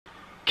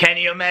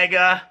Kenny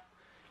Omega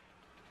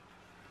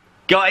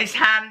got his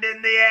hand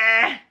in the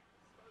air.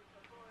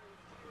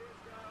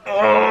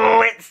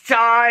 Oh, it's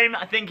time.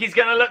 I think he's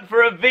going to look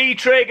for a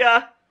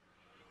V-trigger.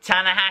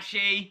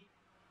 Tanahashi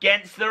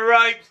against the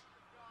ropes.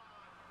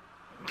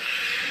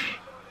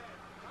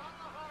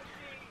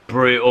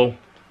 Brutal.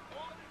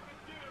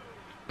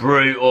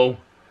 Brutal.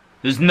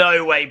 There's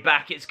no way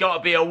back. It's got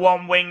to be a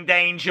one-winged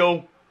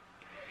angel.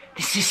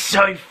 This is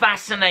so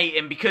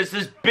fascinating because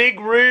there's big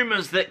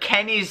rumours that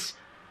Kenny's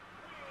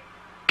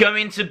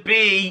going to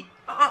be...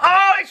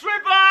 Oh, it's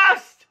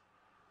reversed!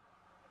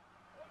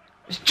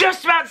 I was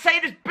just about to say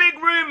there's big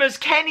rumours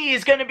Kenny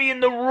is going to be in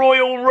the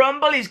Royal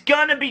Rumble. He's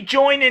going to be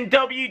joining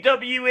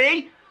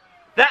WWE.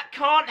 That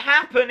can't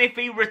happen if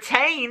he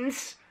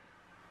retains.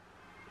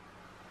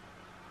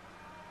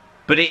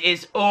 But it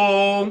is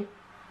all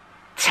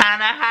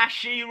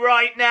Tanahashi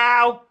right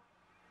now.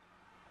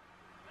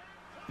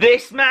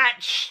 This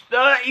match,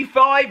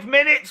 35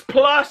 minutes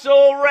plus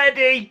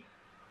already.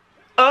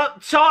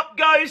 Up top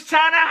goes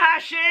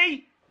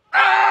Tanahashi.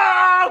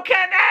 Oh,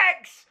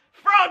 connects.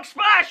 Frog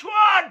splash,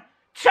 1,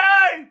 2.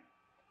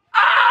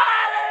 Oh,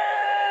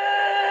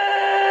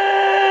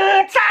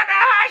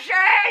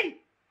 Tanahashi.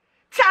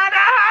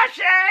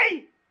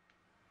 Tanahashi.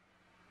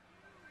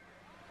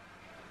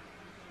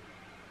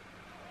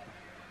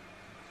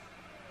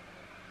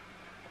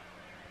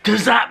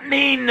 Does that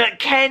mean that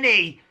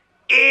Kenny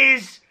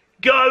is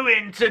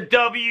going to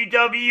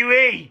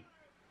WWE?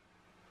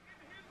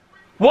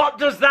 What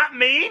does that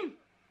mean?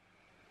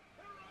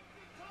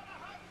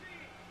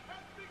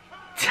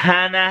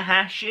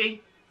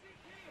 Tanahashi?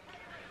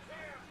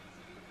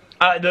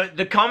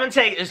 The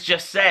commentators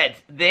just said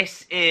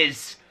this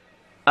is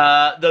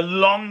the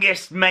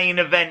longest main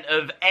event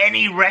of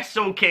any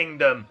Wrestle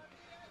Kingdom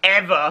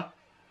ever.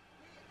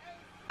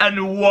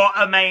 And what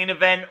a main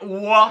event.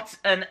 What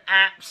an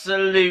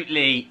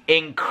absolutely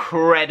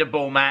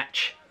incredible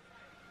match.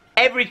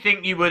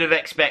 Everything you would have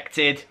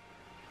expected.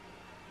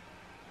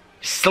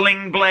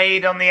 Sling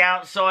blade on the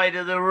outside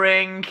of the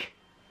ring.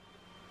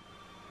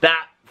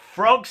 That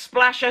frog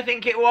splash, I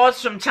think it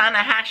was, from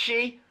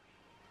Tanahashi.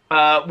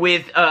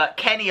 With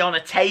Kenny on a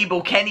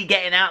table. Kenny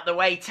getting out the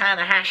way.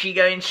 Tanahashi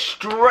going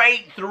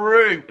straight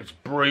through. It was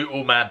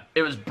brutal, man.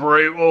 It was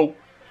brutal.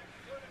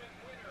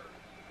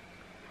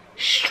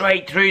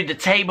 Straight through the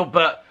table.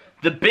 But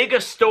the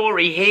bigger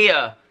story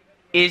here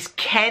is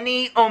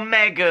Kenny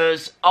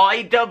Omega's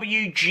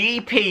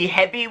IWGP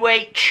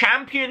Heavyweight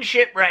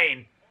Championship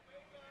reign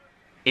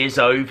is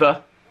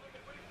over.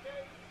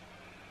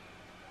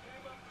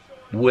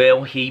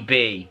 Will he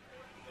be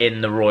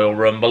in the Royal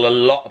Rumble? A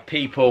lot of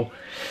people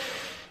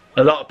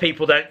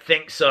don't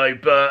think so,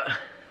 but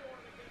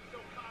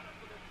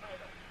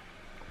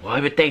why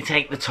would they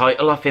take the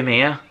title off him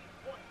here?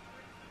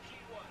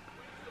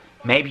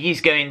 Maybe he's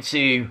going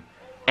to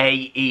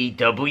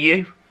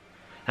AEW.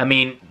 I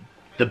mean,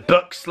 the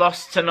Bucks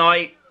lost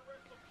tonight.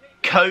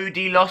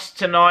 Cody lost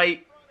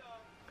tonight.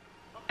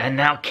 And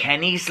now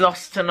Kenny's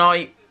lost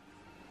tonight.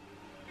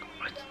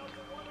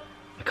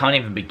 I can't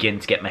even begin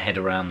to get my head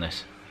around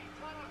this.